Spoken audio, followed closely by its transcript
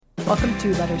Welcome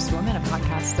to Letters to Women, a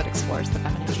podcast that explores the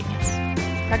feminine genius.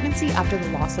 Pregnancy after the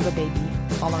loss of a baby,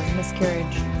 following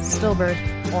miscarriage,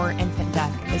 stillbirth, or infant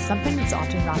death is something that's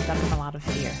often wrapped up in a lot of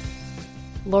fear.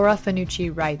 Laura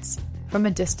Fanucci writes, "From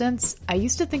a distance, I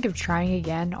used to think of trying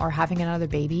again or having another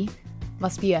baby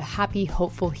must be a happy,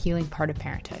 hopeful, healing part of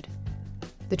parenthood.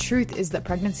 The truth is that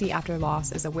pregnancy after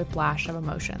loss is a whiplash of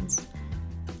emotions.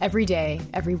 Every day,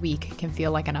 every week can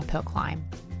feel like an uphill climb.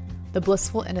 The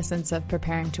blissful innocence of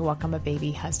preparing to welcome a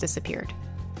baby has disappeared."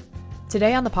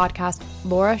 Today on the podcast,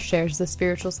 Laura shares the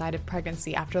spiritual side of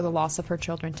pregnancy after the loss of her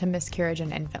children to miscarriage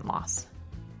and infant loss.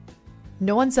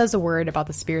 No one says a word about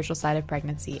the spiritual side of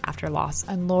pregnancy after loss,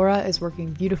 and Laura is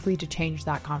working beautifully to change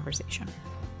that conversation.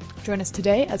 Join us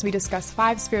today as we discuss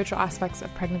 5 spiritual aspects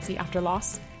of pregnancy after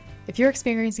loss. If you're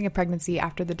experiencing a pregnancy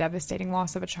after the devastating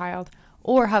loss of a child,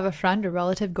 or have a friend or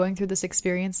relative going through this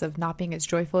experience of not being as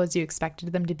joyful as you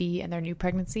expected them to be in their new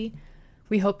pregnancy,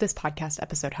 we hope this podcast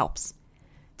episode helps.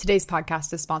 Today's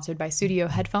podcast is sponsored by Sudio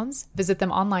Headphones. Visit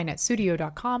them online at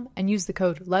sudio.com and use the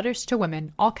code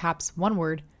LETTERS2WOMEN, all caps, one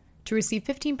word, to receive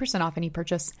 15% off any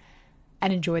purchase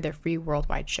and enjoy their free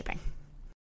worldwide shipping.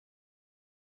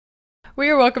 We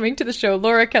are welcoming to the show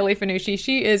Laura Kelly Fanucci.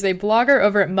 She is a blogger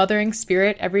over at Mothering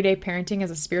Spirit, Everyday Parenting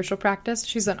as a Spiritual Practice.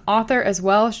 She's an author as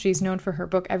well. She's known for her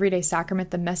book, Everyday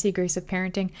Sacrament, The Messy Grace of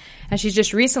Parenting. And she's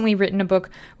just recently written a book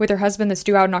with her husband that's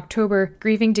due out in October,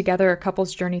 Grieving Together, A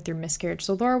Couple's Journey Through Miscarriage.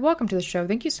 So Laura, welcome to the show.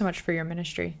 Thank you so much for your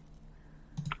ministry.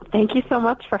 Thank you so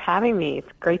much for having me.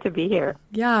 It's great to be here.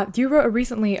 Yeah, you wrote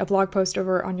recently a blog post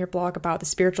over on your blog about the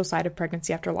spiritual side of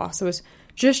pregnancy after loss. It was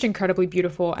just incredibly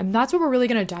beautiful, and that's what we're really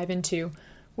going to dive into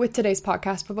with today's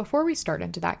podcast. But before we start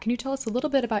into that, can you tell us a little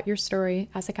bit about your story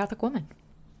as a Catholic woman?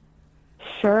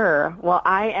 Sure. Well,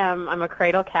 I'm a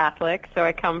cradle Catholic, so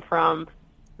I come from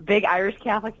a big Irish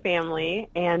Catholic family,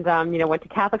 and went to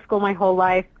Catholic school my whole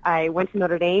life. I went to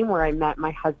Notre Dame where I met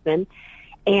my husband.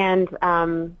 And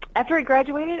after I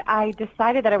graduated, I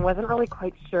decided that I wasn't really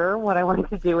quite sure what I wanted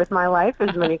to do with my life,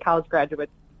 as many college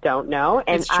graduates don't know.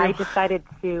 And I decided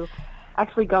to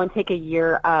actually go and take a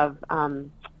year of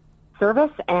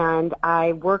service, and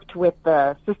I worked with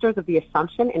the Sisters of the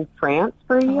Assumption in France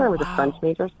for a year. I was a French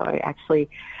major, so I actually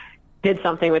did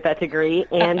something with that degree.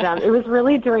 And it was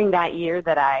really during that year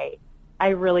that I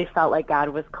really felt like God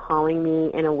was calling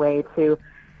me in a way to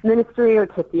ministry or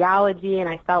to theology, and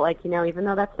I felt like, even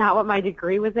though that's not what my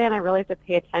degree was in, I really have to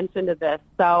pay attention to this.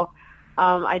 So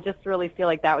I just really feel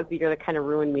like that was the year that kind of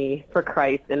ruined me for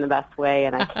Christ in the best way,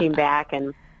 and I came back,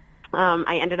 and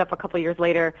I ended up a couple years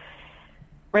later,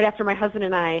 right after my husband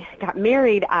and I got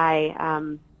married, I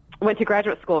went to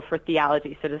graduate school for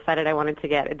theology, so decided I wanted to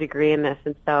get a degree in this,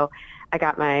 and so I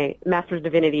got my Master's of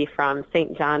Divinity from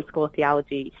St. John's School of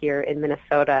Theology here in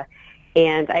Minnesota.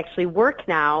 And I actually work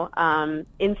now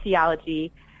in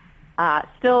theology,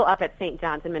 still up at St.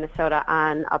 John's in Minnesota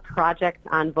on a project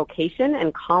on vocation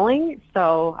and calling.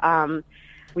 So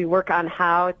we work on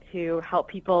how to help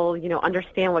people,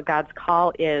 understand what God's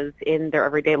call is in their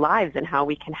everyday lives and how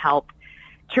we can help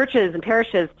churches and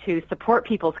parishes to support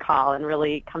people's call and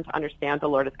really come to understand what the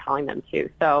Lord is calling them to.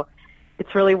 So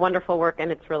it's really wonderful work, and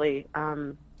it's really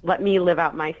let me live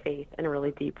out my faith in a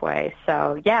really deep way.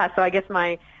 So, so I guess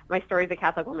my story as a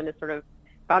Catholic woman is sort of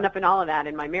bound up in all of that,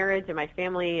 in my marriage and my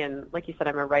family. And like you said,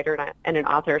 I'm a writer and an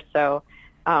author. So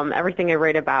everything I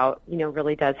write about,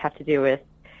 really does have to do with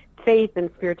faith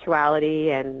and spirituality.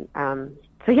 And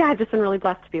I've just been really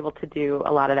blessed to be able to do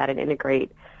a lot of that and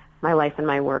integrate my life and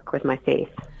my work with my faith.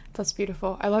 That's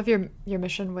beautiful. I love your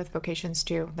mission with vocations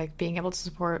too, like being able to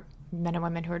support men and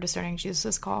women who are discerning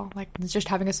Jesus' call, like just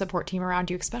having a support team around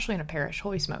you, especially in a parish.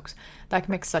 Holy smokes, that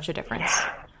can make such a difference.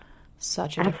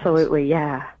 Such a difference. Absolutely,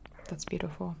 yeah. That's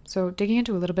beautiful. So digging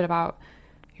into a little bit about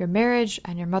your marriage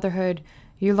and your motherhood,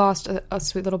 you lost a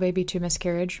sweet little baby to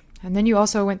miscarriage, and then you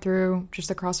also went through just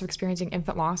the cross of experiencing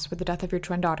infant loss with the death of your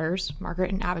twin daughters,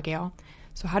 Margaret and Abigail.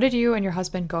 So how did you and your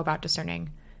husband go about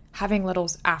discerning having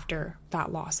littles after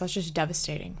that loss? That's just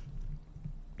devastating.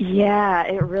 Yeah,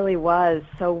 it really was.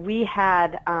 So we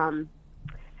had 2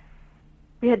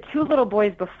 little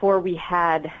boys before we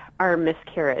had our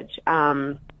miscarriage.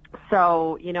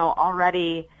 So,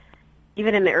 already,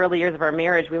 even in the early years of our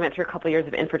marriage, we went through a couple of years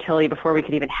of infertility before we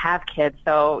could even have kids.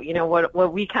 So,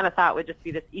 what we kind of thought would just be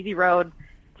this easy road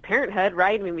to parenthood,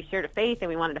 right? I mean, we shared a faith and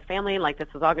we wanted a family, and like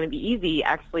this was all going to be easy,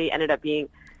 actually ended up being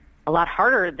a lot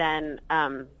harder than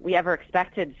we ever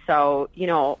expected. So,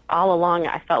 all along,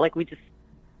 I felt like we just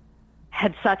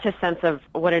had such a sense of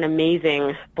what an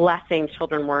amazing blessing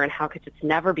children were, and how could just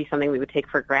never be something we would take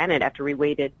for granted after we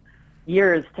waited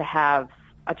years to have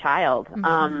a child.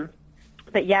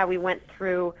 But yeah, we went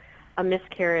through a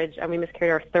miscarriage, and we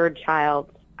miscarried our third child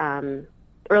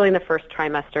early in the first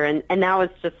trimester, and that was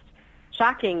just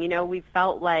shocking. We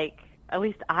felt like, at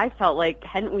least I felt like,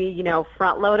 hadn't we,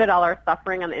 front-loaded all our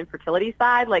suffering on the infertility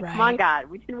side? Like, Come on,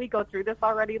 God, didn't we go through this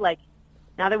already? Like,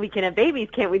 now that we can have babies,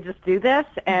 can't we just do this?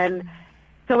 And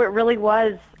so it really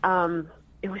was,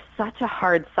 it was such a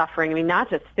hard suffering. I mean, not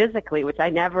just physically, which I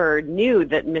never knew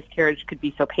that miscarriage could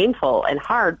be so painful and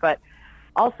hard, but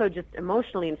also just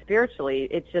emotionally and spiritually.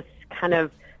 It just kind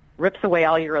of rips away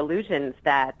all your illusions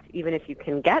that even if you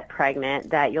can get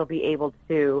pregnant, that you'll be able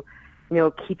to,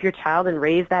 keep your child and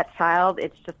raise that child.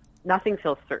 It's just, nothing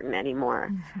feels certain anymore.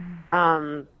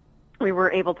 We were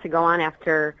able to go on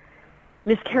after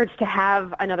miscarriage to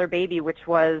have another baby, which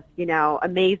was,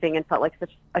 amazing and felt like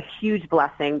such a huge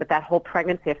blessing. But that whole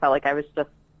pregnancy, I felt like I was just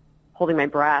holding my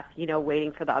breath,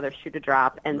 waiting for the other shoe to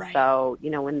drop. And so,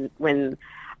 when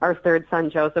our third son,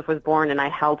 Joseph, was born and I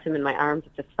held him in my arms,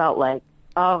 it just felt like,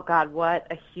 oh, God, what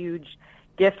a huge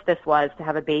gift this was to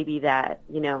have a baby that,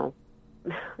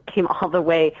 came all the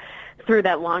way through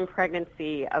that long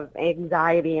pregnancy of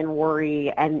anxiety and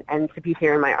worry, and to be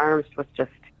here in my arms was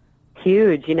just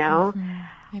huge,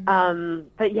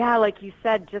 But yeah, like you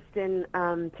said, just in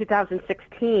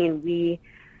 2016,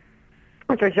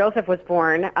 after Joseph was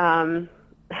born, the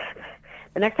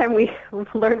next time we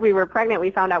learned we were pregnant, we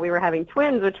found out we were having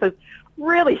twins, which was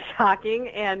really shocking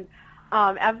and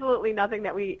absolutely nothing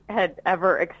that we had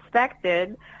ever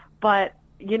expected. But,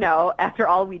 after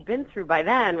all we'd been through by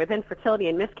then with infertility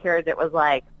and miscarriage, it was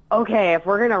like, okay, if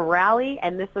we're going to rally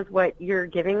and this is what you're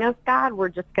giving us, God, we're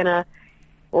going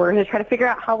to try to figure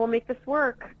out how we'll make this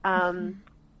work.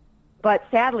 But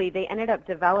sadly, they ended up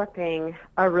developing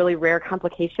a really rare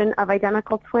complication of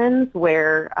identical twins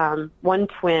where one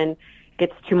twin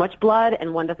gets too much blood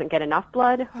and one doesn't get enough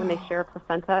blood when they share a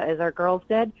placenta, as our girls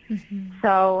did.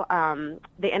 So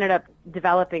they ended up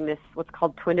developing this, what's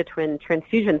called twin-to-twin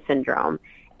transfusion syndrome.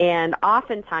 And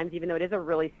oftentimes, even though it is a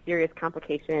really serious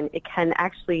complication, it can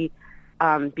actually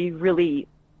be really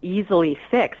easily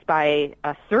fixed by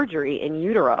a surgery in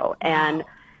utero. And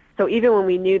so even when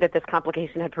we knew that this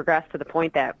complication had progressed to the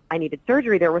point that I needed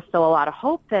surgery, there was still a lot of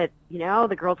hope that,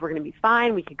 the girls were going to be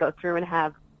fine. We could go through and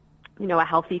have, a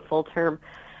healthy full-term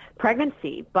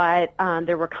pregnancy. But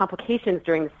there were complications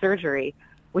during the surgery,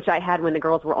 which I had when the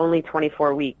girls were only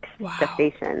 24 weeks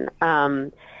gestation.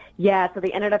 So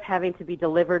they ended up having to be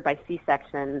delivered by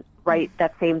C-section right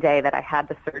that same day that I had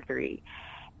the surgery.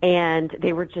 And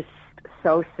they were just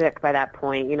so sick by that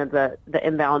point. The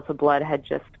imbalance of blood had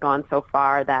just gone so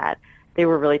far that they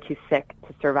were really too sick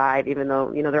to survive, even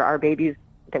though, there are babies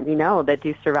that we know that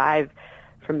do survive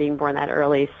from being born that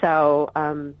early. So,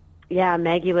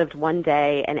 Maggie lived 1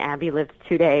 day and Abby lived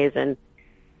 2 days. And,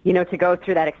 to go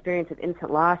through that experience of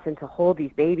infant loss and to hold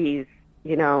these babies,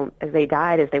 as they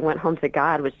died, as they went home to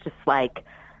God, was just like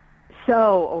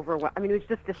so overwhelming. I mean, it was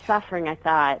just the suffering. I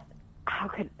thought,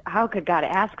 how could God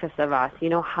ask this of us?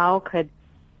 How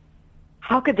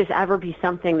could this ever be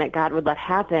something that God would let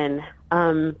happen?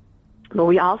 But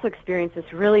we also experienced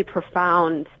this really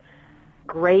profound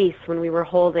grace when we were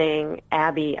holding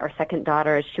Abby, our second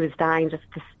daughter, as she was dying, just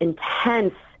this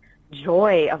intense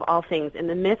joy of all things in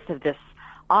the midst of this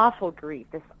awful grief,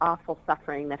 this awful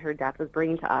suffering that her death was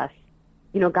bringing to us.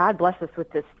 God blessed us with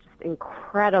this just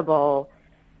incredible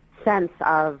sense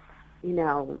of,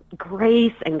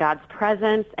 grace and God's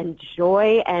presence and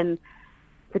joy, and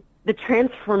the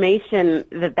transformation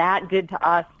that did to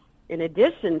us in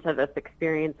addition to this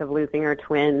experience of losing our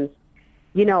twins.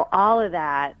 All of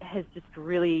that has just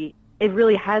really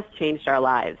has changed our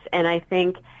lives. And I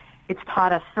think it's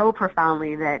taught us so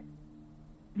profoundly that,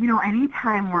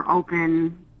 anytime we're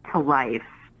open to life,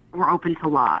 we're open to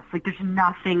loss. Like, there's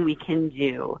nothing we can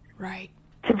do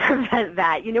to prevent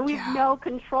that. We have no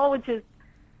control, which is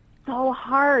so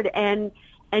hard. And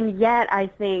yet I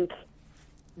think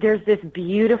there's this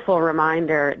beautiful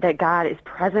reminder that God is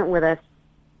present with us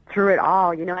through it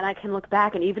all, and I can look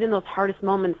back, and even in those hardest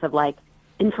moments of like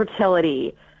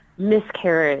infertility,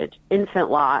 miscarriage, infant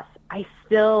loss, I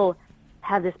still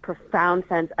have this profound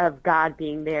sense of God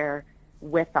being there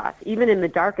with us. Even in the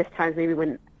darkest times, maybe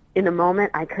when in the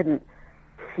moment I couldn't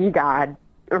see God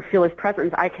or feel his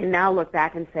presence, I can now look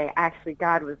back and say, actually,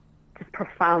 God was just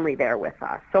profoundly there with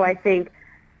us. So I think,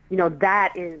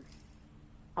 that is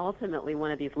ultimately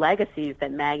one of these legacies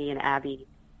that Maggie and Abby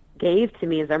gave to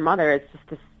me as their mother. It's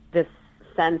just this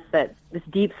sense that, this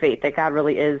deep faith that God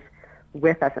really is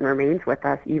with us and remains with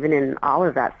us, even in all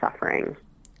of that suffering.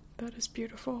 That is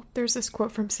beautiful. There's this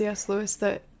quote from C.S. Lewis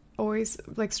that always,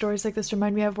 like, stories like this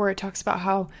remind me of, where it talks about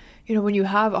how, when you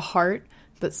have a heart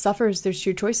that suffers, there's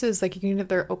two choices. Like, you can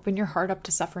either open your heart up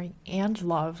to suffering and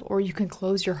love, or you can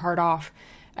close your heart off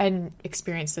and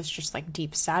experience this just like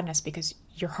deep sadness because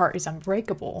your heart is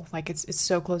unbreakable. Like, it's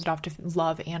so closed off to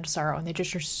love and sorrow, and they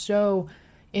just are so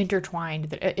intertwined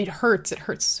that it hurts. It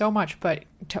hurts so much, but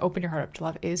to open your heart up to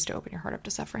love is to open your heart up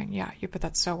to suffering. Yeah, you put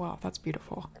that so well. That's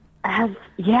beautiful.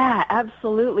 Yeah,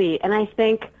 absolutely. And I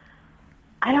think,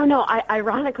 I don't know,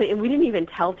 ironically, and we didn't even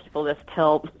tell people this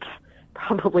till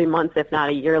probably months, if not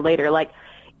a year later, like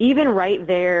even right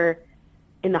there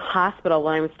in the hospital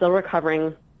when I was still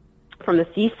recovering from the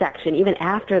C-section, even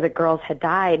after the girls had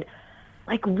died,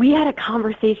 like we had a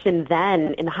conversation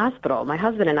then in the hospital, my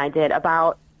husband and I did,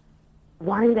 about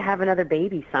wanting to have another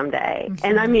baby someday. Mm-hmm.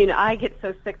 And I mean, I get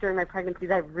so sick during my pregnancies.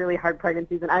 I have really hard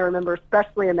pregnancies. And I remember,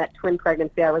 especially in that twin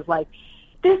pregnancy, I was like,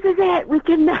 this is it. We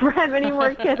can never have any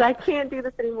more kids. I can't do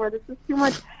this anymore. This is too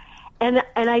much. And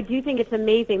I do think it's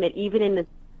amazing that even in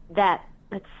that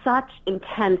such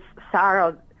intense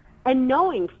sorrow, and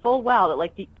knowing full well that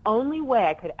like the only way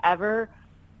I could ever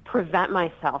prevent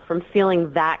myself from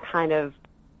feeling that kind of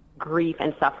grief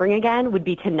and suffering again would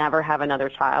be to never have another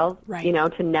child, right. You know,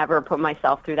 to never put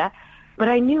myself through that. But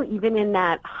I knew even in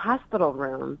that hospital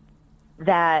room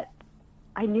that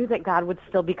I knew that God would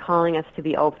still be calling us to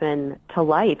be open to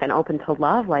life and open to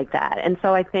love like that. And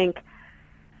so I think,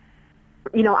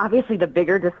 you know, obviously the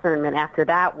bigger discernment after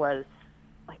that was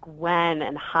like when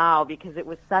and how, because it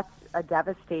was such a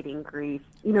devastating grief.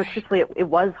 You know, truthfully, it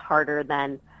was harder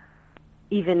than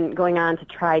even going on to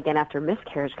try again after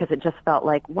miscarriage, because it just felt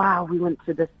like, wow, we went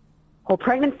through this whole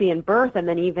pregnancy and birth, and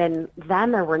then even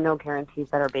then there were no guarantees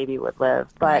that our baby would live.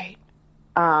 But,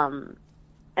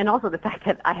 and also the fact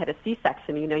that I had a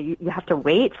C-section, you know, you have to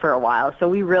wait for a while. So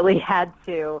we really had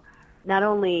to, not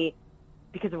only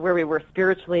because of where we were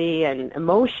spiritually and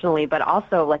emotionally, but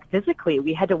also like physically,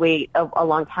 we had to wait a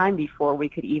long time before we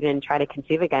could even try to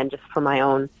conceive again, just for my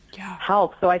own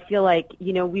health. So I feel like,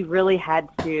 you know, we really had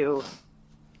to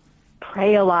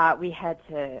pray a lot. We had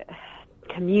to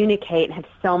communicate and have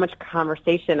so much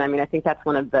conversation. I mean, I think that's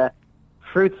one of the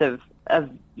fruits of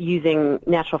using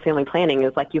natural family planning,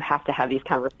 is like you have to have these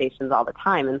conversations all the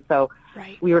time. And so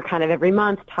we were kind of every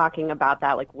month talking about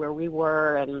that, like where we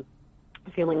were, and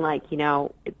feeling like, you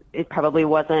know, it probably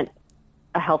wasn't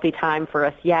a healthy time for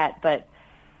us yet. But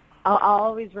I'll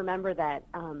always remember that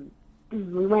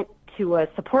we went to a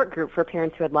support group for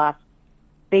parents who had lost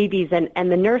babies, and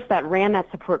the nurse that ran that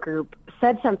support group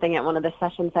said something at one of the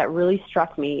sessions that really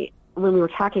struck me when we were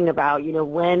talking about, you know,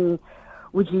 when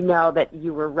would you know that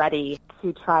you were ready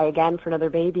to try again for another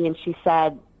baby? And she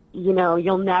said, you know,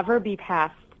 you'll never be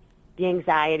past the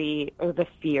anxiety or the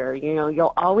fear. You know,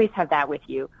 you'll always have that with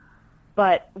you.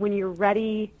 But when you're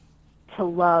ready to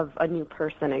love a new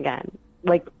person again,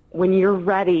 like when you're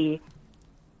ready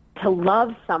to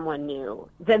love someone new,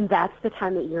 then that's the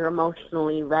time that you're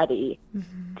emotionally ready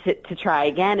to try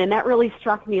again. And that really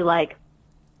struck me, like,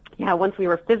 yeah, once we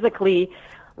were physically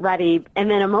ready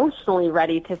and then emotionally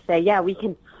ready to say, yeah, we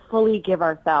can fully give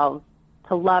ourselves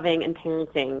to loving and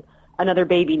parenting another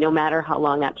baby, no matter how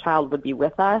long that child would be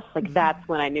with us. Like that's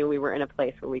when I knew we were in a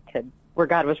place where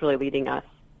God was really leading us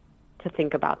to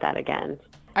think about that again.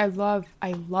 I love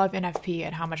NFP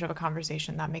and how much of a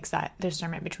conversation that makes that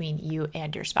discernment between you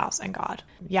and your spouse and God.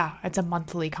 Yeah, it's a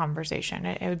monthly conversation.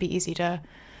 It would be easy to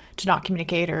not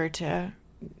communicate or to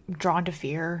draw into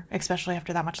fear, especially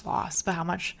after that much loss, but how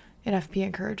much NFP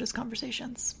encourages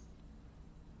conversations.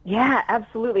 Yeah,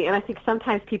 absolutely. And I think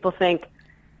sometimes people think,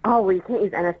 oh, well, you can't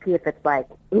use NFP if it's like,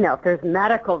 you know, if there's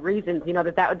medical reasons, you know,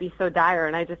 that would be so dire.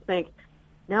 And I just think,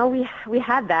 no, we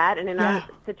had that. And in our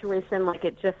situation, like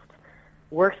it just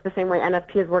works the same way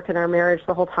NFP has worked in our marriage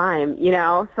the whole time, you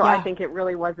know? So I think it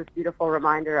really was this beautiful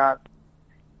reminder of,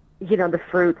 you know, the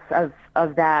fruits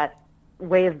of that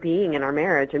way of being in our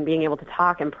marriage and being able to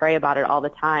talk and pray about it all the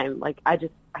time. Like I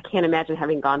can't imagine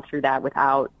having gone through that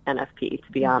without NFP,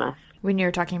 to be honest. When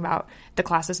you're talking about the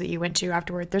classes that you went to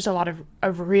afterward, there's a lot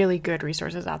of really good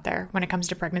resources out there when it comes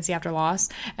to pregnancy after loss.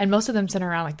 And most of them center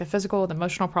around like the physical, the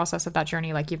emotional process of that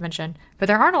journey, like you've mentioned. But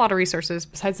there aren't a lot of resources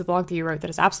besides the blog that you wrote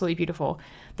that is absolutely beautiful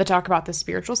that talk about the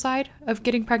spiritual side of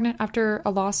getting pregnant after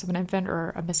a loss of an infant or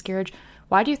a miscarriage.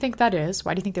 Why do you think that is?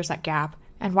 Why do you think there's that gap?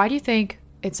 And why do you think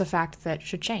it's a fact that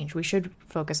should change? We should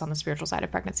focus on the spiritual side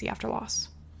of pregnancy after loss.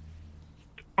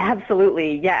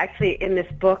 Absolutely. Yeah, actually, in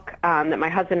this book that my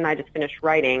husband and I just finished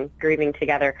writing, Grieving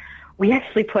Together, we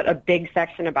actually put a big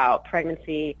section about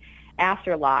pregnancy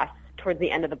after loss towards the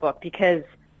end of the book because,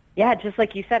 yeah, just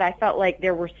like you said, I felt like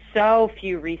there were so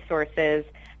few resources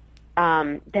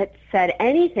that said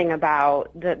anything about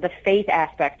the faith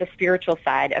aspect, the spiritual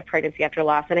side of pregnancy after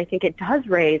loss. And I think it does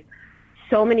raise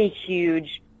so many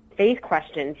huge faith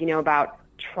questions, about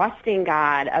trusting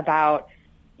God, about,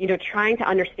 trying to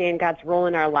understand God's role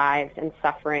in our lives and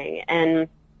suffering. And,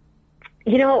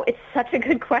 it's such a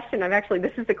good question.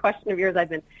 This is the question of yours I've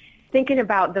been thinking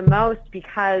about the most,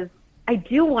 because I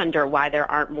do wonder why there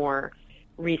aren't more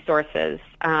resources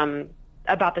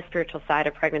about the spiritual side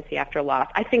of pregnancy after loss.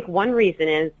 I think one reason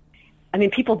is,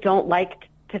 people don't like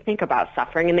to think about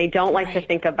suffering, and they don't like to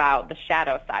think about the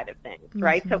shadow side of things,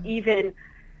 right? So even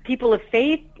people of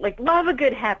faith love a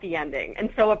good happy ending.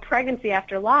 And so a pregnancy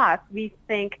after loss, we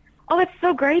think, oh, it's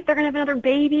so great, they're going to have another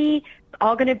baby, it's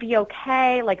all going to be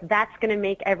okay, that's going to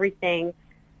make everything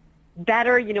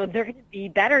better, they're going to be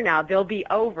better now, they'll be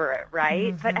over it,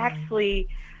 right? But actually,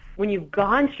 when you've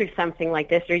gone through something like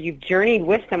this, or you've journeyed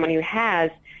with someone who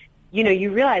has,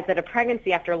 you realize that a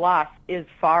pregnancy after loss is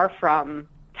far from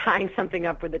tying something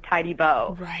up with a tidy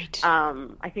bow. Right.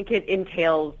 I think it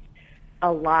entails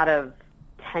a lot of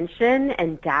tension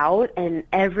and doubt, and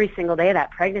every single day of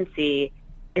that pregnancy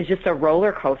is just a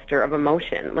roller coaster of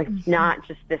emotion. It's not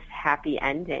just this happy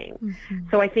ending.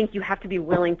 So I think you have to be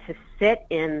willing to sit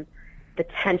in the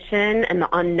tension and the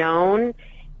unknown,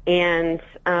 and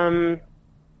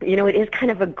it is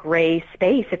kind of a gray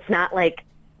space. It's not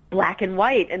black and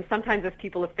white. And sometimes as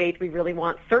people of faith, we really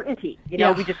want certainty. We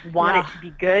just want it to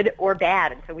be good or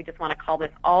bad. And so we just want to call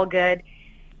this all good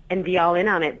and be all in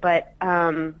on it. But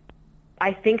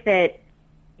I think that,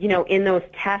 in those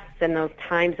tests and those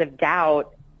times of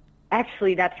doubt,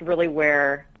 actually that's really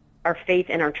where our faith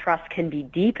and our trust can be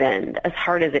deepened, as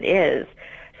hard as it is.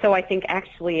 So I think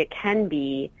actually it can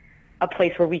be a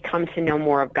place where we come to know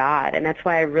more of God. And that's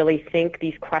why I really think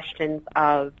these questions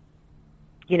of,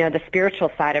 the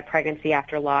spiritual side of pregnancy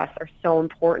after loss are so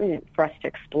important for us to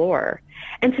explore.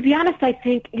 And to be honest, I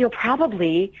think,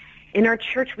 probably in our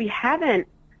church, we haven't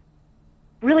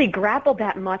really grappled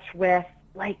that much with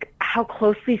how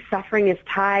closely suffering is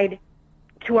tied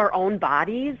to our own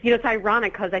bodies. It's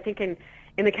ironic because I think in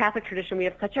the Catholic tradition, we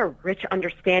have such a rich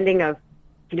understanding of,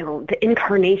 the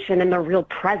incarnation and the real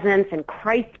presence and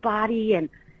Christ's body and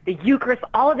the Eucharist.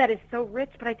 All of that is so rich,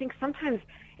 but I think sometimes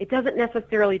it doesn't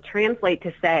necessarily translate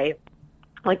to say,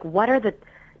 what are the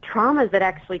traumas that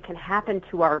actually can happen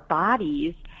to our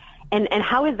bodies, and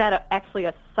how is that actually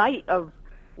a site of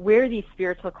where these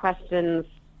spiritual questions,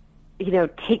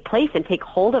 take place and take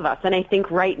hold of us. And I think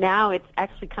right now it's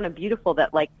actually kind of beautiful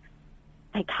that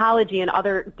psychology and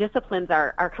other disciplines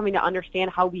are coming to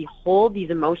understand how we hold these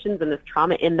emotions and this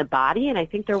trauma in the body. And I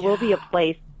think there will be a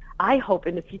place, I hope,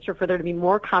 in the future for there to be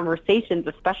more conversations,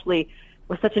 especially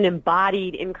with such an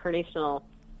embodied incarnational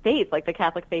faith like the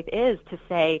Catholic faith is, to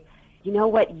say,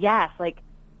 yes,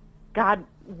 God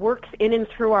works in and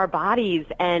through our bodies,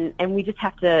 and we just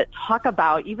have to talk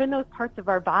about even those parts of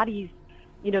our bodies,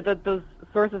 those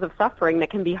sources of suffering that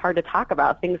can be hard to talk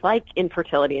about, things like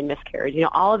infertility and miscarriage.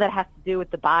 All of that has to do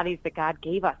with the bodies that God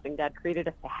gave us and God created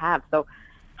us to have. So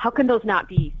how can those not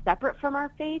be separate from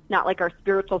our faith? Not like our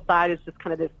spiritual side is just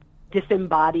kind of this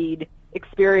disembodied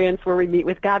experience where we meet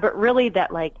with God, but really that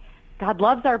God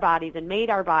loves our bodies and made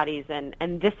our bodies, and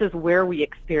this is where we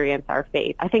experience our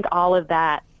faith. I think all of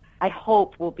that, I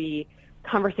hope, will be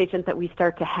conversations that we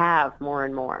start to have more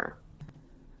and more.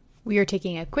 We are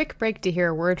taking a quick break to hear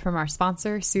a word from our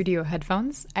sponsor, Studio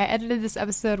Headphones. I edited this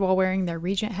episode while wearing their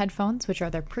Regent headphones, which are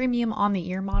their premium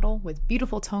on-the-ear model with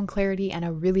beautiful tone clarity and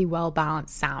a really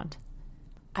well-balanced sound.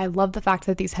 I love the fact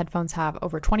that these headphones have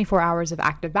over 24 hours of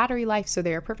active battery life, so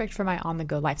they are perfect for my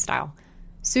on-the-go lifestyle.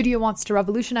 Studio wants to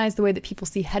revolutionize the way that people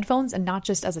see headphones, and not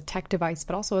just as a tech device,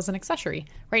 but also as an accessory.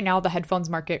 Right now, the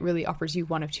headphones market really offers you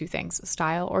one of two things,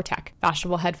 style or tech.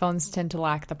 Fashionable headphones tend to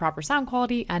lack the proper sound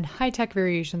quality, and high-tech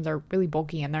variations are really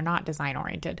bulky and they're not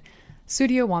design-oriented.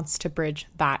 Studio wants to bridge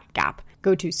that gap.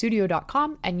 Go to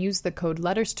studio.com and use the code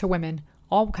LETTERS2WOMEN,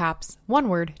 all caps, one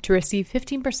word, to receive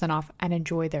 15% off and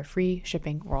enjoy their free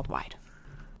shipping worldwide.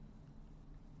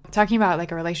 Talking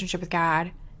about a relationship with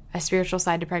God, a spiritual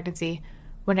side to pregnancy,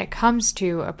 when it comes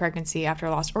to a pregnancy after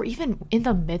loss, or even in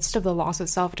the midst of the loss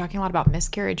itself, talking a lot about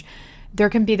miscarriage,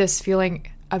 there can be this feeling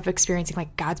of experiencing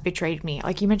God's betrayed me.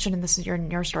 You mentioned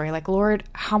in your story, Lord,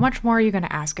 how much more are you going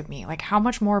to ask of me? How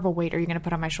much more of a weight are you going to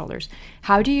put on my shoulders?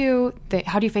 How do you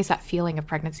face that feeling of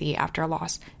pregnancy after a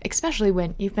loss? Especially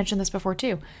when you've mentioned this before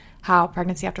too, how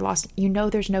pregnancy after loss,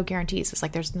 there's no guarantees. It's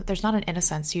there's not an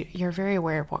innocence. You're very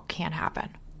aware of what can happen.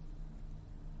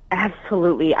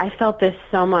 Absolutely. I felt this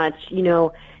so much, in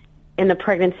the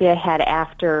pregnancy I had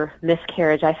after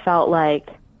miscarriage. I felt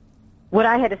what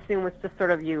I had assumed was just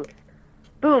sort of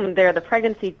boom, the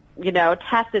pregnancy,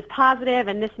 test is positive,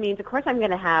 and this means, of course, I'm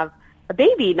going to have a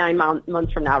baby 9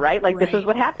 months from now, right? Like, Right. this is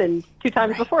what happened 2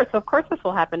 times before, so of course this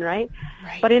will happen, right?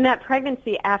 But in that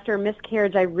pregnancy after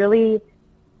miscarriage, I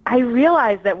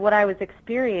realized that what I was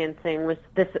experiencing was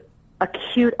this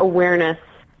acute awareness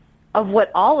of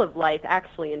what all of life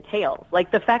actually entails.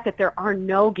 Like, the fact that there are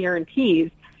no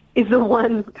guarantees is the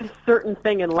one certain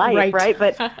thing in life, right?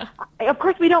 But of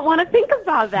course we don't want to think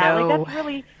about that. No.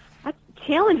 Like, that's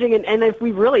challenging. And if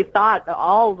we really thought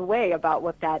all the way about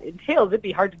what that entails, it'd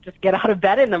be hard to just get out of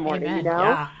bed in the morning, Amen. you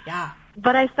know? Yeah.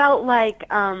 But I felt like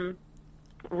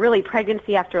really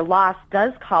pregnancy after loss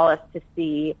does call us to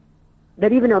see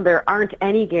that even though there aren't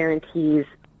any guarantees,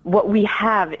 what we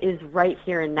have is right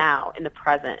here and now in the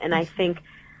present. And I think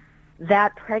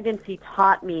that pregnancy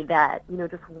taught me that,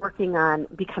 just working on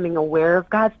becoming aware of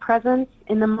God's presence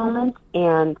in the moment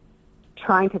and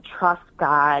trying to trust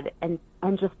God and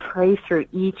just pray through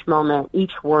each moment,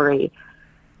 each worry.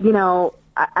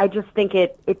 I just think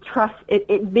it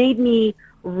made me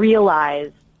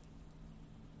realize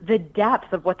the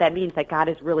depth of what that means, that God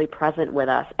is really present with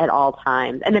us at all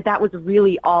times, and that was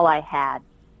really all I had.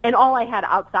 And all I had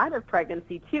outside of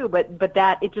pregnancy too, but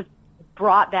that it just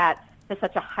brought that to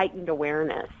such a heightened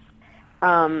awareness.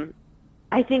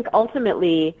 I think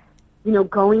ultimately,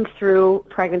 going through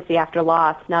pregnancy after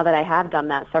loss, now that I have done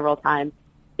that several times,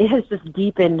 it has just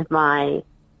deepened my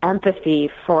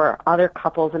empathy for other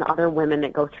couples and other women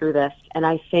that go through this. And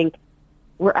I think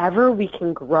wherever we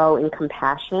can grow in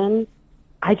compassion,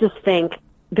 I just think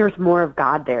there's more of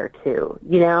God there too,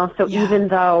 So even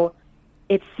though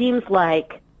it seems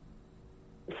like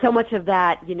so much of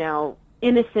that,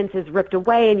 innocence is ripped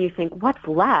away and you think, what's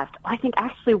left? I think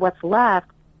actually what's left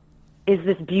is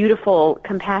this beautiful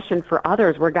compassion for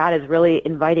others, where God is really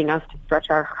inviting us to stretch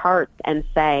our hearts and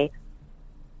say,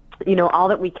 all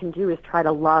that we can do is try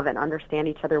to love and understand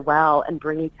each other well and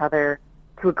bring each other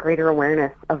to a greater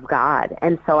awareness of God.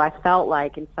 And so I felt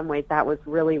like in some ways that was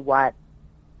really what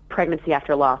pregnancy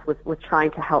after loss was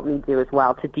trying to help me do as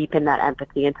well, to deepen that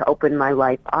empathy and to open my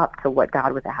life up to what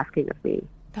God was asking of me.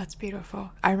 That's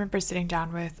beautiful. I remember sitting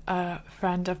down with a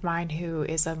friend of mine who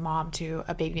is a mom to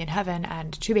a baby in heaven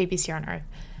and 2 babies here on earth,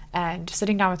 and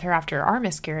sitting down with her after our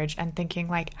miscarriage and thinking,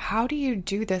 like, how do you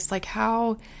do this? Like,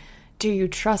 how do you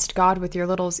trust God with your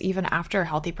littles even after a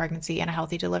healthy pregnancy and a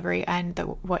healthy delivery? And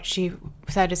what she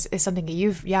said is something that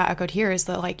you've echoed here, is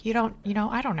that, like, I don't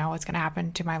know what's going to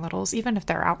happen to my littles, even if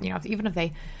they're out, even if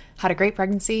they had a great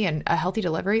pregnancy and a healthy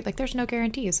delivery, like, there's no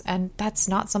guarantees. And that's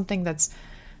not something that's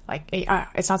like,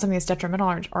 it's not something that's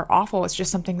detrimental or awful. It's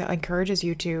just something that encourages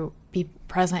you to be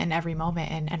present in every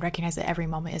moment and recognize that every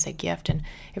moment is a gift. And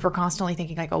if we're constantly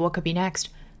thinking like, oh, what could be next,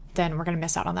 then we're going to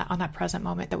miss out on that present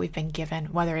moment that we've been given,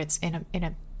 whether it's in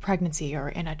a pregnancy or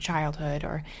in a childhood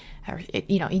or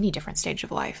any different stage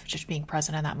of life, just being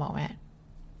present in that moment.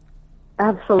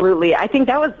 Absolutely. I think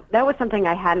that was something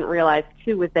I hadn't realized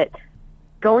too, was that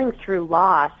going through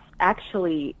loss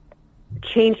actually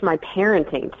changed my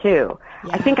parenting too.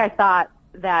 Yeah. I think I thought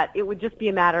that it would just be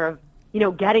a matter of,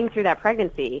 getting through that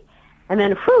pregnancy and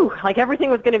then, like everything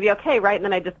was going to be okay, right? And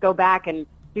then I just go back and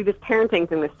do this parenting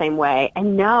thing the same way.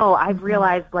 And no, I've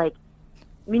realized,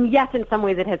 yes, in some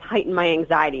ways it has heightened my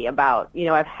anxiety about,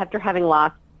 after having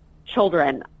lost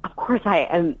children, of course I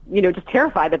am, just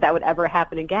terrified that would ever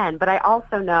happen again. But I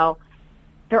also know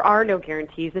there are no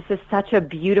guarantees. This is such a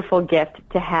beautiful gift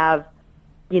to have,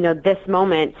 this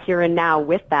moment here and now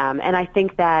with them. And I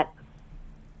think that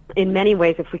in many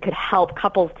ways, if we could help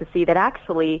couples to see that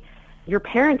actually your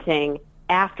parenting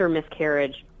after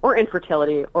miscarriage or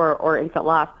infertility or infant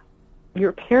loss,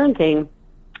 your parenting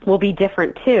will be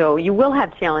different too. You will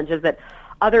have challenges that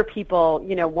other people,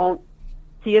 won't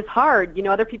see as hard.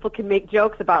 Other people can make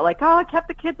jokes about like, oh, I kept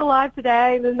the kids alive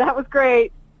today, and then that was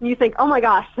great. And you think, oh my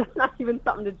gosh, that's not even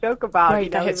something to joke about.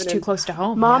 Right, that hits too close to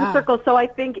home. Mom circle. So I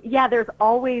think, there's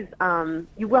always,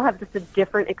 you will have just a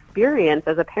different experience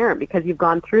as a parent because you've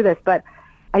gone through this. But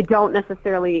I don't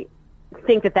necessarily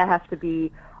think that has to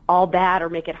be all bad or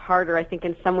make it harder. I think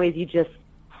in some ways you just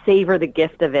savor the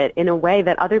gift of it in a way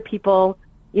that other people,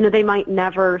 they might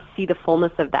never see the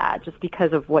fullness of that just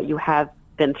because of what you have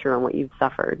been through and what you've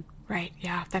suffered. Right.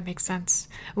 Yeah, that makes sense.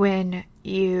 When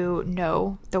you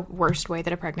know the worst way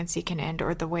that a pregnancy can end,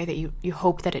 or the way that you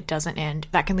hope that it doesn't end,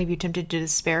 that can leave you tempted to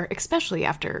despair, especially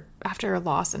after a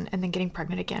loss and then getting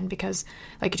pregnant again, because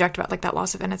like you talked about, like that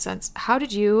loss of innocence. How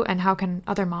did you, and how can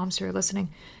other moms who are listening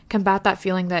combat that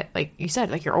feeling that, like you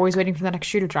said, like you're always waiting for the next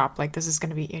shoe to drop, like this is going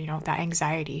to be, that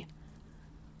anxiety?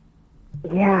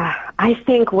 Yeah, I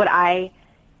think what I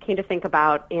came to think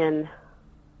about in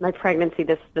my pregnancy,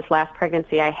 this last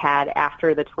pregnancy I had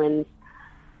after the twins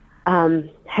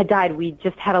had died. We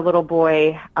just had a little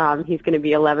boy. He's going to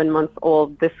be 11 months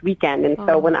old this weekend. And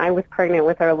so when I was pregnant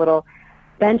with our little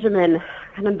Benjamin,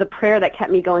 kind of the prayer that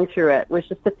kept me going through it was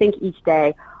just to think each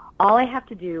day, all I have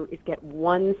to do is get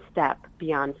one step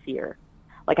beyond fear.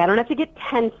 Like, I don't have to get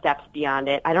 10 steps beyond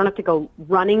it. I don't have to go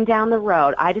running down the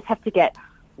road. I just have to get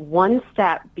one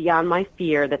step beyond my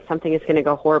fear that something is going to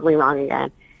go horribly wrong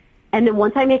again. And then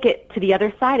once I make it to the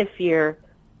other side of fear,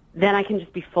 then I can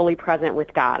just be fully present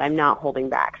with God. I'm not holding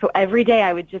back. So every day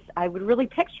I would really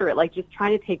picture it like just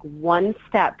trying to take one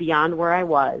step beyond where I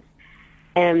was.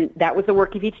 And that was the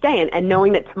work of each day. And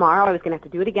knowing that tomorrow I was going to have to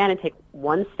do it again and take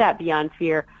one step beyond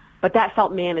fear. But that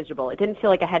felt manageable. It didn't feel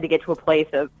like I had to get to a place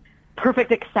of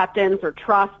perfect acceptance or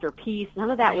trust or peace.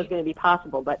 None of that was going to be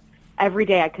possible. But every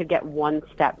day I could get one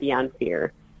step beyond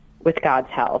fear with God's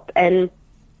help. And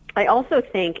I also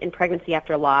think in pregnancy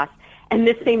after loss, and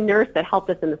this same nurse that helped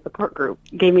us in the support group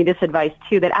gave me this advice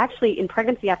too, that actually in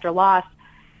pregnancy after loss,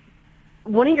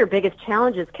 one of your biggest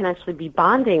challenges can actually be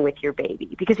bonding with your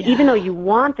baby. Because even though you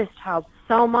want this child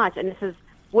so much, and this is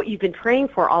what you've been praying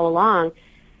for all along,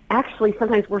 actually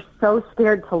sometimes we're so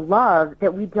scared to love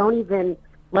that we don't even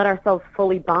let ourselves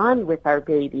fully bond with our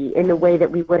baby in the way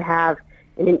that we would have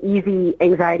in an easy,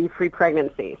 anxiety-free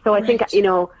pregnancy. So I think,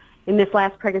 in this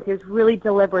last pregnancy, I was really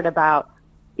deliberate about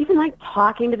even like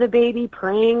talking to the baby,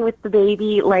 praying with the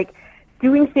baby, like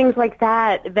doing things like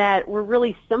that were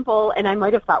really simple and I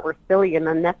might have thought were silly and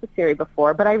unnecessary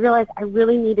before, but I realized I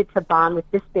really needed to bond with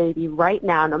this baby right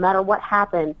now. No matter what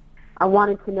happened, I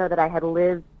wanted to know that I had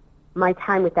lived my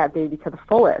time with that baby to the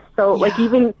fullest. So like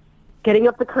even getting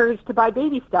up the courage to buy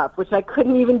baby stuff, which I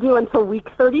couldn't even do until week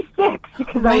 36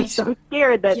 because I was so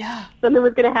scared that something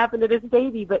was going to happen to this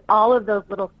baby. But all of those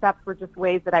little steps were just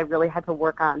ways that I really had to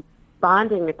work on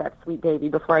bonding with that sweet baby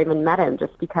before I even met him,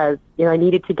 just because, I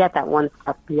needed to get that one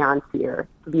step beyond fear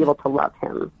to be able to love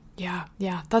him. Yeah,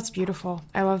 that's beautiful.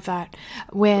 I love that.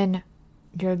 When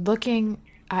you're looking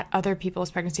at other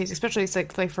people's pregnancies, especially it's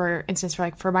like for instance,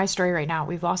 for my story right now,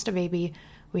 we've lost a baby.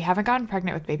 We haven't gotten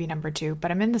pregnant with baby number 2,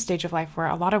 but I'm in the stage of life where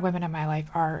a lot of women in my life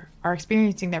are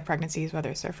experiencing their pregnancies,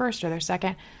 whether it's their first or their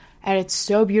second. And it's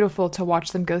so beautiful to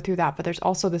watch them go through that. But there's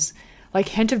also this like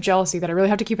hint of jealousy that I really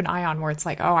have to keep an eye on, where it's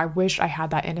like, oh, I wish I had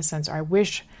that innocence, or I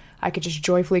wish I could just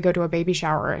joyfully go to a baby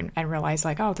shower and realize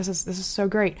like, oh, this is so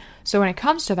great. So when it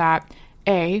comes to that,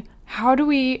 how do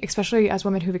we, especially as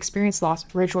women who've experienced loss,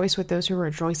 rejoice with those who are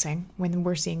rejoicing when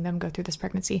we're seeing them go through this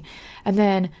pregnancy? And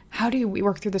then how do we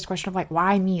work through this question of like,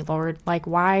 why me, Lord? Like,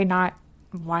 why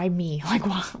me? Like,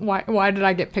 why did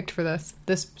I get picked for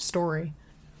this story?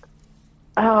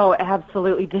 Oh,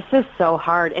 absolutely. This is so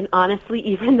hard. And honestly,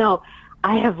 even though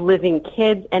I have living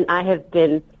kids and I have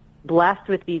been blessed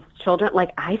with these children,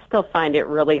 like I still find it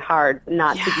really hard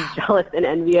not to be jealous and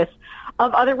envious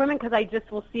of other women, because I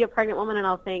just will see a pregnant woman and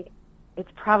I'll think,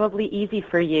 it's probably easy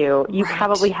for you. You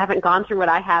probably haven't gone through what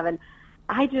I have. And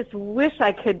I just wish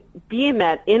I could be in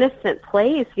that innocent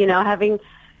place, having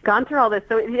gone through all this.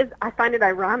 So I find it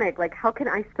ironic. Like, how can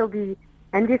I still be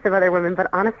envious of other women? But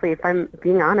honestly, if I'm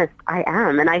being honest, I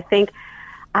am. And I think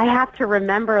I have to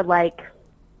remember, like,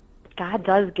 God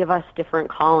does give us different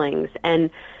callings. And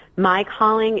my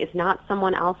calling is not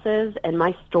someone else's, and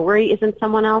my story isn't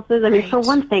someone else's. I mean, for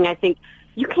one thing, I think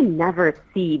you can never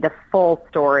see the full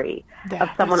story of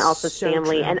someone else's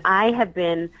family. True. And I have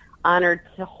been honored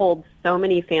to hold so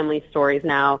many family stories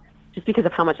now just because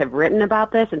of how much I've written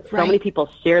about this, and so many people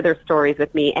share their stories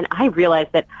with me. And I realize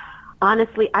that,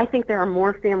 honestly, I think there are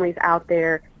more families out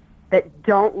there that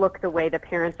don't look the way the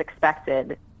parents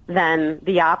expected than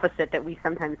the opposite that we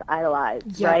sometimes idolize,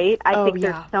 right? I think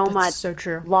there's so much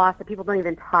loss that people don't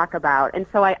even talk about. And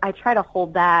so I try to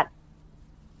hold that,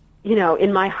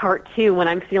 in my heart too when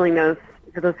I'm feeling those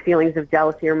feelings of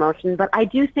jealousy or emotion. But I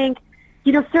do think,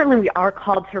 certainly we are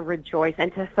called to rejoice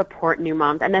and to support new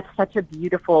moms, and that's such a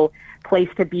beautiful place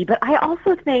to be. But I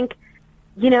also think,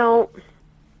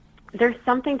 there's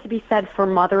something to be said for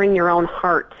mothering your own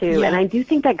heart too. And I do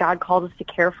think that God calls us to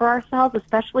care for ourselves,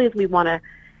 especially as we want to,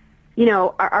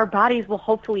 our bodies will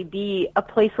hopefully be a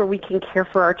place where we can care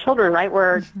for our children, right?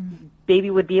 Where baby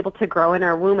would be able to grow in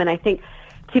our womb. And I think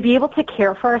to be able to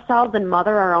care for ourselves and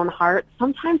mother our own heart,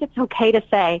 sometimes it's okay to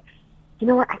say, you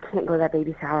know what, I can't go to that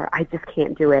baby shower. I just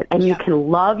can't do it. And you can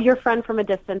love your friend from a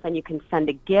distance, and you can send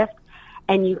a gift,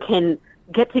 and you can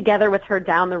get together with her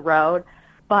down the road.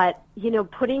 But,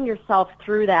 putting yourself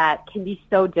through that can be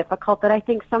so difficult that I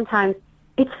think sometimes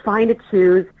it's fine to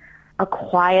choose a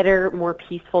quieter, more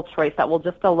peaceful choice that will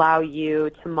just allow you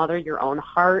to mother your own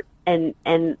heart and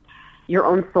your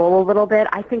own soul a little bit.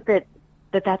 I think that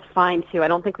that's fine too. I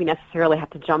don't think we necessarily have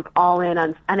to jump all in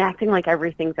on acting like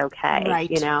everything's okay. Right.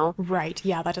 You know? Right.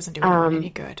 Yeah, that doesn't do anyone any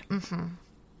good. Mm-hmm.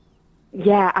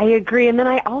 Yeah, I agree. And then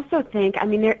I also think, I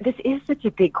mean, this is such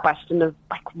a big question of,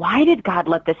 like, why did God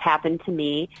let this happen to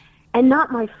me and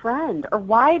not my friend? Or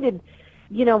why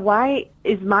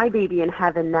is my baby in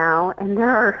heaven now and there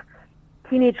are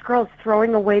teenage girls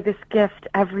throwing away this gift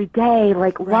every day?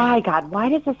 Like, right. Why, God? Why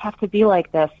does this have to be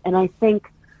like this? And I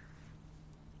think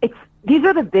these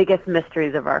are the biggest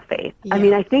mysteries of our faith. Yeah. I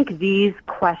mean, I think these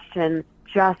questions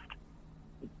just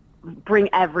bring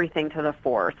everything to the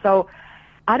fore. So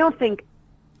I don't think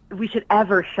we should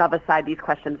ever shove aside these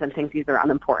questions and think these are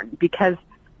unimportant, because,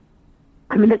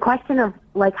 I mean, the question of,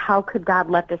 like, how could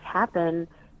God let this happen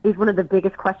is one of the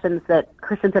biggest questions that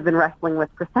Christians have been wrestling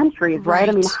with for centuries, right?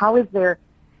 I mean, how is there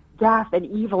death and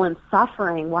evil and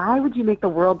suffering? Why would you make the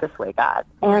world this way, God?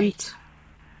 And, right.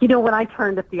 You know, when I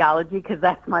turn to theology, because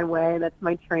that's my way, that's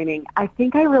my training, I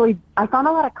think I found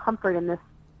a lot of comfort in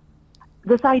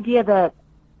this idea that,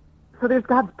 so there's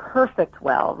God's perfect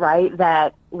will, right?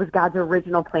 That was God's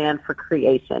original plan for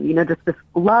creation. You know, just this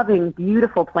loving,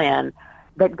 beautiful plan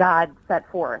that God set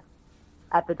forth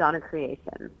at the dawn of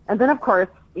creation. And then, of course,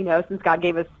 you know, since God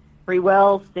gave us free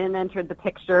will, sin entered the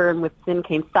picture, and with sin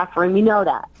came suffering. We know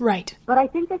that. Right. But I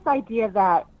think this idea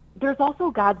that there's also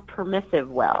God's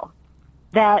permissive will,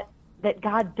 that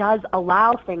God does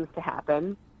allow things to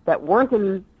happen that weren't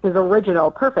in his original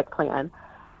perfect plan.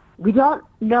 We don't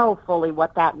know fully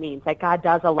what that means, that God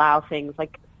does allow things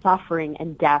like suffering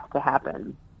and death to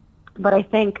happen. But I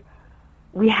think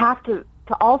we have to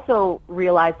also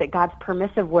realize that God's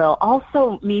permissive will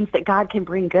also means that God can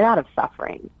bring good out of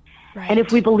suffering. Right. And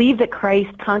if we believe that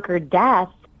Christ conquered death,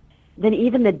 then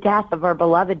even the death of our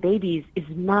beloved babies is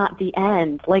not the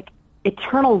end. Like,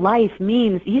 eternal life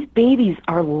means these babies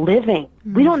are living.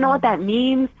 Mm-hmm. We don't know what that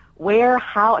means, where,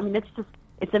 how. I mean,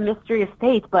 it's a mystery of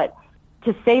faith, but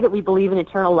to say that we believe in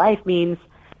eternal life means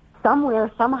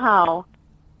somewhere, somehow,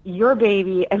 your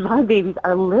baby and my babies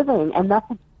are living, and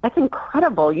that's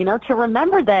incredible, you know, to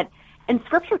remember that. And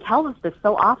Scripture tells us this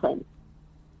so often.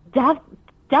 Death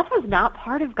was not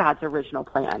part of God's original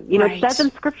plan. You know, right. It says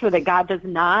in Scripture that God does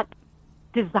not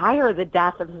desire the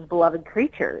death of his beloved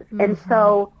creatures. Mm-hmm. And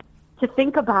so to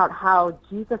think about how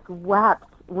Jesus wept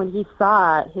when he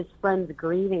saw his friends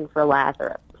grieving for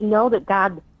Lazarus, to know that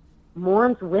God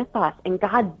mourns with us, and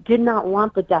God did not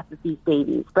want the death of these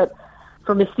babies. But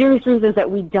for mysterious reasons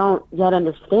that we don't yet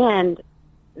understand,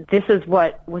 this is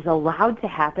what was allowed to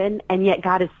happen, and yet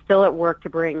God is still at work to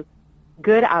bring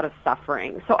good out of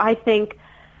suffering. So I think,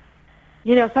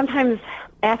 you know, sometimes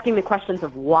asking the questions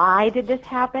of why did this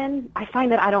happen, I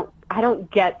find that I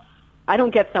don't get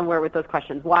somewhere with those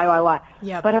questions. Why?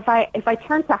 Yep. But if I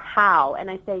turn to how, and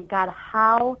I say, God,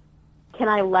 how can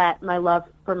I let my love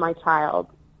for my child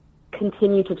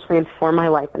continue to transform my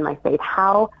life and my faith?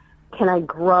 How can I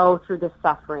grow through this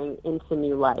suffering into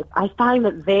new life? I find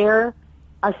that there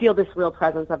I feel this real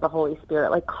presence of the Holy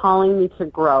Spirit, like calling me to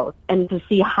growth and to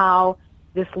see how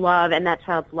this love and that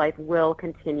child's life will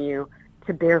continue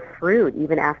to bear fruit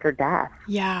even after death.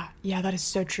 Yeah, that is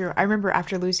so true. I remember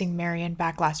after losing Marion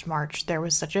back last March, there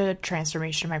was such a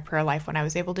transformation in my prayer life when I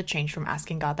was able to change from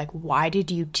asking God, like, why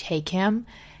did you take him?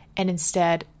 And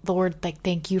instead, Lord, like,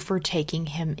 thank you for taking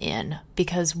him in,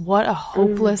 because what a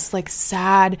hopeless, like,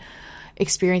 sad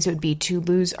experience it would be to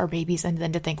lose our babies and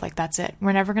then to think, like, that's it.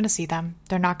 We're never going to see them.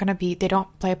 They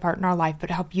don't play a part in our life, but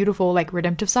how beautiful, like,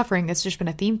 redemptive suffering. It's just been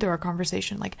a theme through our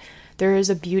conversation. Like, there is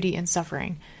a beauty in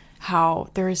suffering, how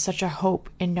there is such a hope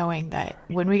in knowing that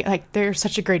when we, like, there's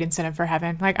such a great incentive for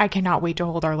heaven. Like, I cannot wait to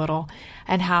hold our little,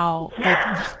 and how,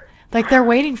 like they're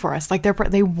waiting for us. Like,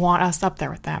 they want us up there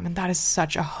with them. And that is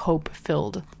such a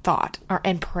hope-filled thought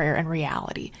and prayer and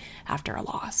reality after a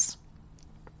loss.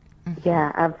 Mm-hmm.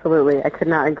 Yeah, absolutely. I could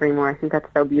not agree more. I think that's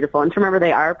so beautiful. And to remember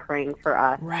they are praying for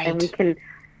us. Right. And we can,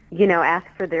 you know, ask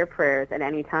for their prayers at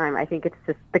any time. I think it's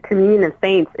just the communion of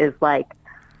saints is, like,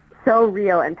 so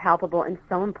real and palpable and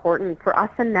so important for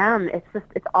us and them.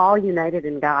 It's all united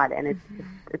in God, and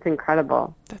it's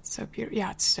incredible. That's so beautiful.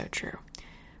 Yeah, it's so true.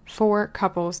 For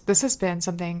couples, this has been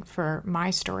something for my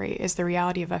story, is the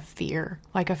reality of a fear,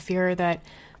 like a fear that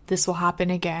this will happen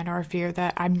again, or a fear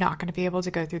that I'm not going to be able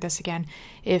to go through this again.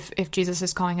 If Jesus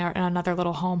is calling out in another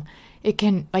little home, it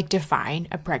can, like, define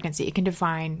a pregnancy. It can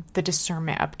define the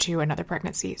discernment up to another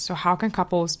pregnancy. So how can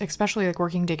couples, especially, like,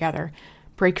 working together,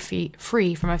 break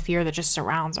free from a fear that just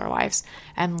surrounds our lives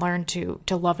and learn to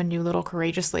love a new little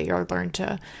courageously, or learn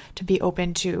to be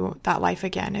open to that life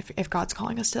again if God's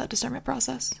calling us to that discernment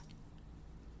process?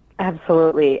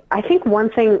 Absolutely. I think one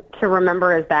thing to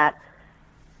remember is that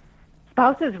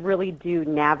spouses really do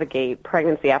navigate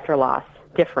pregnancy after loss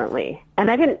differently. And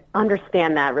I didn't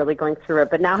understand that really going through it.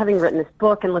 But now having written this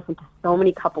book and listened to so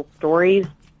many couple stories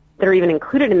that are even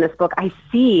included in this book, I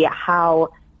see how,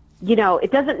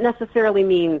 it doesn't necessarily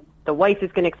mean the wife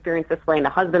is going to experience this way and the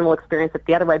husband will experience it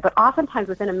the other way. But oftentimes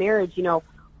within a marriage,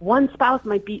 one spouse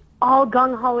might be all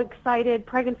gung-ho excited,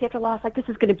 pregnancy after loss, like this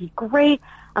is going to be great.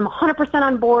 I'm 100%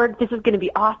 on board. This is going to be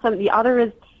awesome. The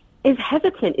other is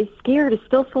hesitant, is scared, is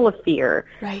still full of fear.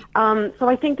 Right. So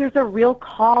I think there's a real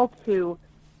call to,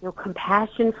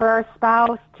 compassion for our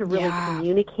spouse, to really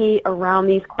communicate around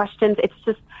these questions. It's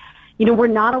just, we're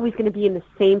not always going to be in the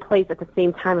same place at the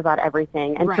same time about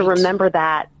everything. And to remember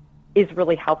that is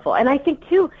really helpful. And I think,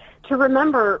 too, to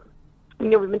remember,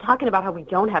 we've been talking about how we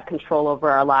don't have control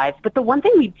over our lives, but the one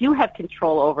thing we do have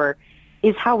control over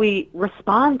is how we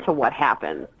respond to what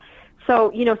happens.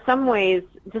 So, some ways,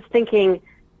 just thinking,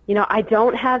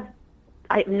 I'm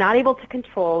not able to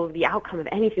control the outcome of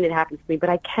anything that happens to me, but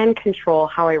I can control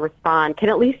how I respond, can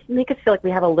at least make us feel like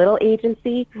we have a little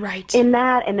agency in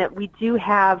that, and that we do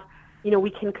have, we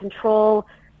can control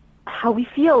how we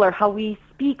feel or how we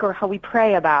speak or how we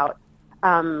pray about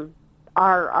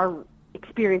our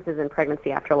experiences in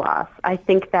pregnancy after loss. I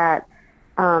think that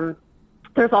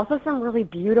there's also some really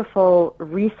beautiful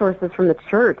resources from the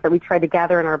church that we tried to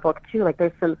gather in our book, too. Like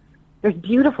there's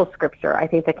beautiful scripture, I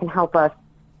think, that can help us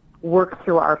work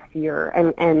through our fear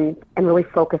and really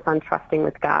focus on trusting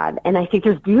with God. And I think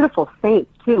there's beautiful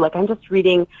saints, too. Like I'm just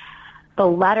reading the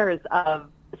letters of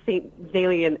St.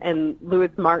 Zalian and Louis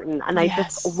Martin, and I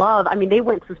just love, they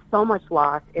went through so much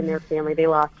loss in their family. They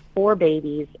lost 4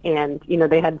 babies, and,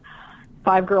 they had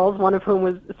 5 girls, one of whom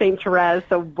was St. Therese,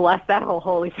 so bless that whole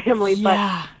Holy Family.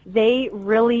 Yeah. But they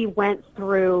really went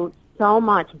through so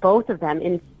much, both of them,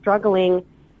 in struggling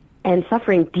and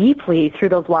suffering deeply through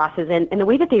those losses. And the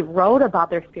way that they wrote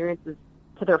about their experiences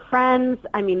to their friends,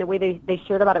 the way they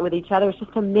shared about it with each other is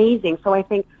just amazing. So I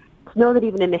think to know that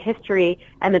even in the history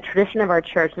and the tradition of our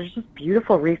church, there's just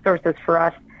beautiful resources for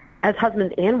us as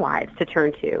husbands and wives to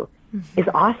turn to is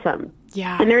awesome.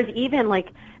 Yeah. And there's even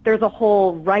there's a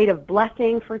whole rite of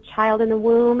blessing for a child in the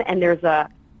womb, and there's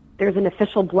an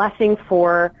official blessing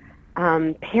for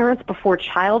parents before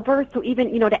childbirth. So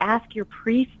even, to ask your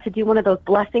priest to do one of those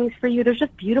blessings for you, there's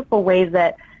just beautiful ways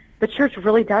that the church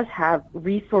really does have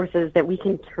resources that we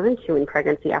can turn to in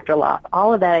pregnancy after loss.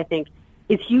 All of that, I think,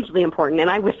 is hugely important. And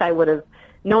I wish I would have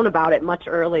known about it much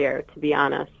earlier, to be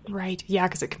honest. Right. Yeah,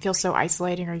 because it can feel so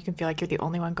isolating, or you can feel like you're the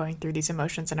only one going through these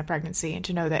emotions in a pregnancy, and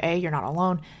to know that A, you're not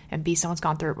alone, and B, someone's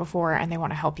gone through it before and they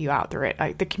want to help you out through it.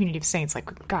 Like the community of saints,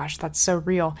 gosh, that's so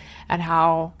real. And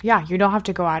how, you don't have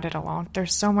to go at it alone.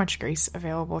 There's so much grace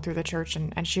available through the church,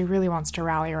 and she really wants to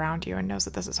rally around you and knows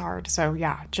that this is hard. So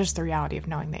just the reality of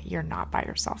knowing that you're not by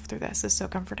yourself through this is so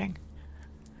comforting.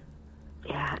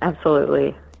 Yeah,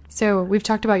 absolutely. So we've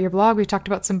talked about your blog, we've talked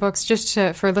about some books.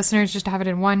 For listeners, just to have it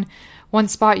in one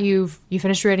spot, you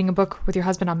finished writing a book with your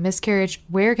husband on miscarriage.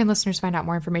 Where can listeners find out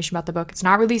more information about the book? It's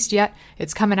not released yet,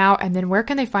 it's coming out, and then where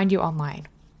can they find you online?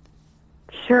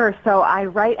 Sure. So I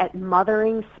write at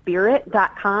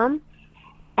motheringspirit.com,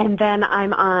 and then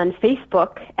I'm on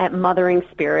Facebook at Mothering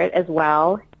Spirit as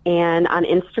well, and on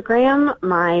Instagram,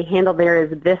 my handle there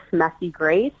is This Messy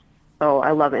Grace. So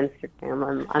I love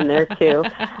Instagram. I'm there too.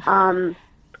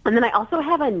 And then I also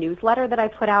have a newsletter that I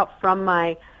put out from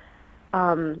my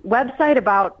website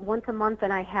about once a month,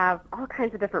 and I have all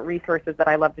kinds of different resources that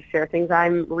I love to share, things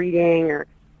I'm reading or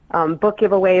book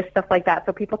giveaways, stuff like that.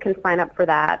 So people can sign up for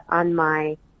that on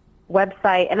my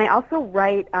website. And I also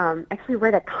write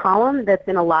a column that's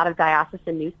in a lot of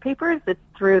diocesan newspapers. It's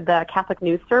through the Catholic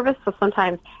News Service. So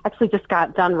sometimes actually just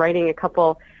got done writing a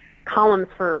couple columns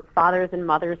for Father's and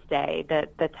Mother's Day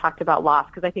that talked about loss.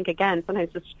 Because I think, again,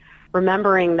 sometimes just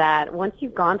remembering that once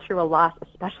you've gone through a loss,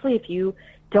 especially if you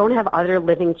don't have other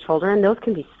living children, those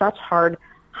can be such hard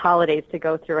holidays to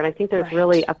go through. And I think there's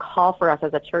really a call for us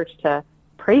as a church to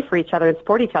pray for each other and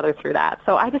support each other through that.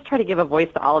 So I just try to give a voice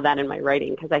to all of that in my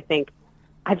writing, because I think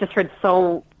I've just heard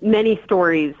so many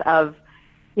stories of,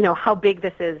 how big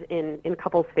this is in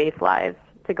couples' faith lives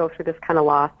to go through this kind of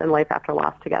loss and life after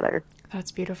loss together.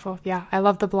 That's beautiful. Yeah, I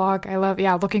love the blog.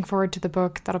 Looking forward to the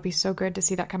book. That'll be so good to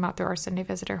see that come out through our Sunday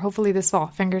Visitor. Hopefully this fall.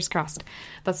 Fingers crossed.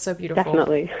 That's so beautiful.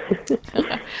 Definitely.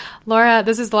 Laura,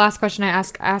 this is the last question I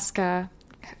ask a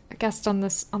guest on the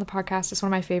podcast. It's one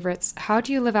of my favorites. How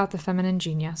do you live out the feminine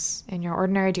genius in your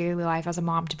ordinary daily life as a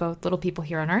mom to both little people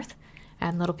here on earth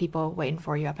and little people waiting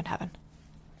for you up in heaven?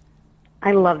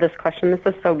 I love this question. This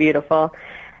is so beautiful.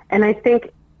 And I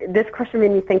think this question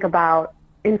made me think about,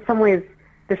 in some ways,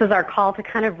 this is our call to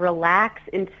kind of relax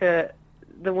into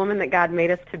the woman that God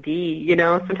made us to be. You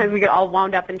know, sometimes we get all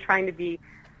wound up in trying to be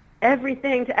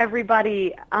everything to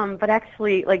everybody, but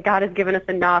actually, like, God has given us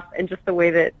enough, and just the way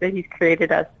that He's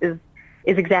created us is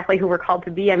exactly who we're called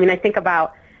to be. I mean, I think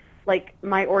about, like,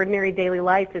 my ordinary daily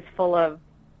life is full of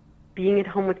being at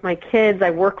home with my kids.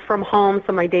 I work from home,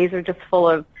 so my days are just full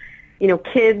of, you know,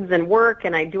 kids and work,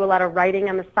 and I do a lot of writing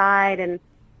on the side, and,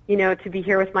 you know, to be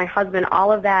here with my husband,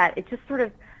 all of that, it just sort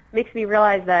of makes me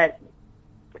realize that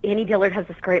Annie Dillard has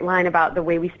this great line about the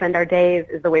way we spend our days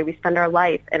is the way we spend our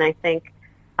life. And I think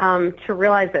to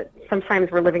realize that sometimes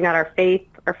we're living out our faith,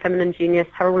 our feminine genius,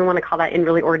 however we want to call that, in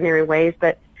really ordinary ways,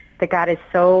 but that God is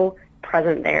so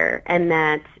present there, and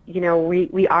that, you know,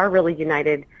 we are really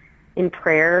united in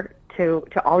prayer to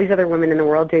all these other women in the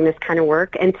world doing this kind of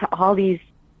work, and to all these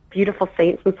beautiful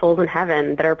saints and souls in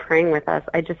heaven that are praying with us.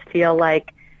 I just feel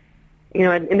like, you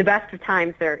know, in the best of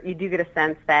times, you do get a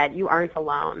sense that you aren't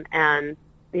alone, and,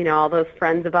 you know, all those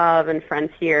friends above and friends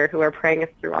here who are praying us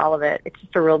through all of it. It's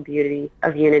just a real beauty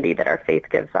of unity that our faith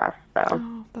gives us. So,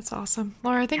 oh, that's awesome.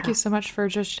 Laura, thank you so much for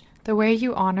just the way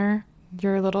you honor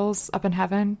your littles up in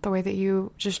heaven, the way that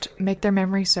you just make their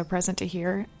memory so present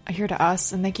here to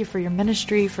us. And thank you for your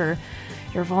ministry, for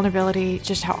your vulnerability,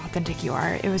 just how authentic you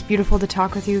are. It was beautiful to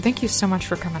talk with you. Thank you so much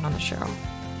for coming on the show.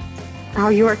 Oh,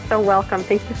 you are so welcome.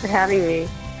 Thank you for having me.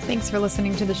 Thanks for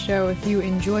listening to the show. If you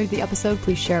enjoyed the episode,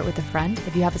 please share it with a friend.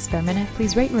 If you have a spare minute,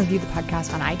 please rate and review the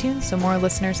podcast on iTunes so more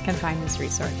listeners can find this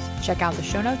resource. Check out the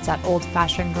show notes at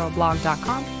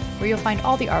oldfashionedgirlblog.com, where you'll find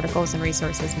all the articles and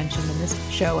resources mentioned in this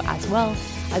show, as well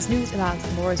as news about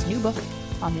Laura's new book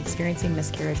on experiencing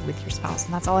miscarriage with your spouse.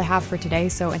 And that's all I have for today.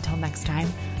 So until next time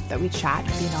that we chat,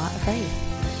 be not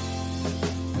afraid.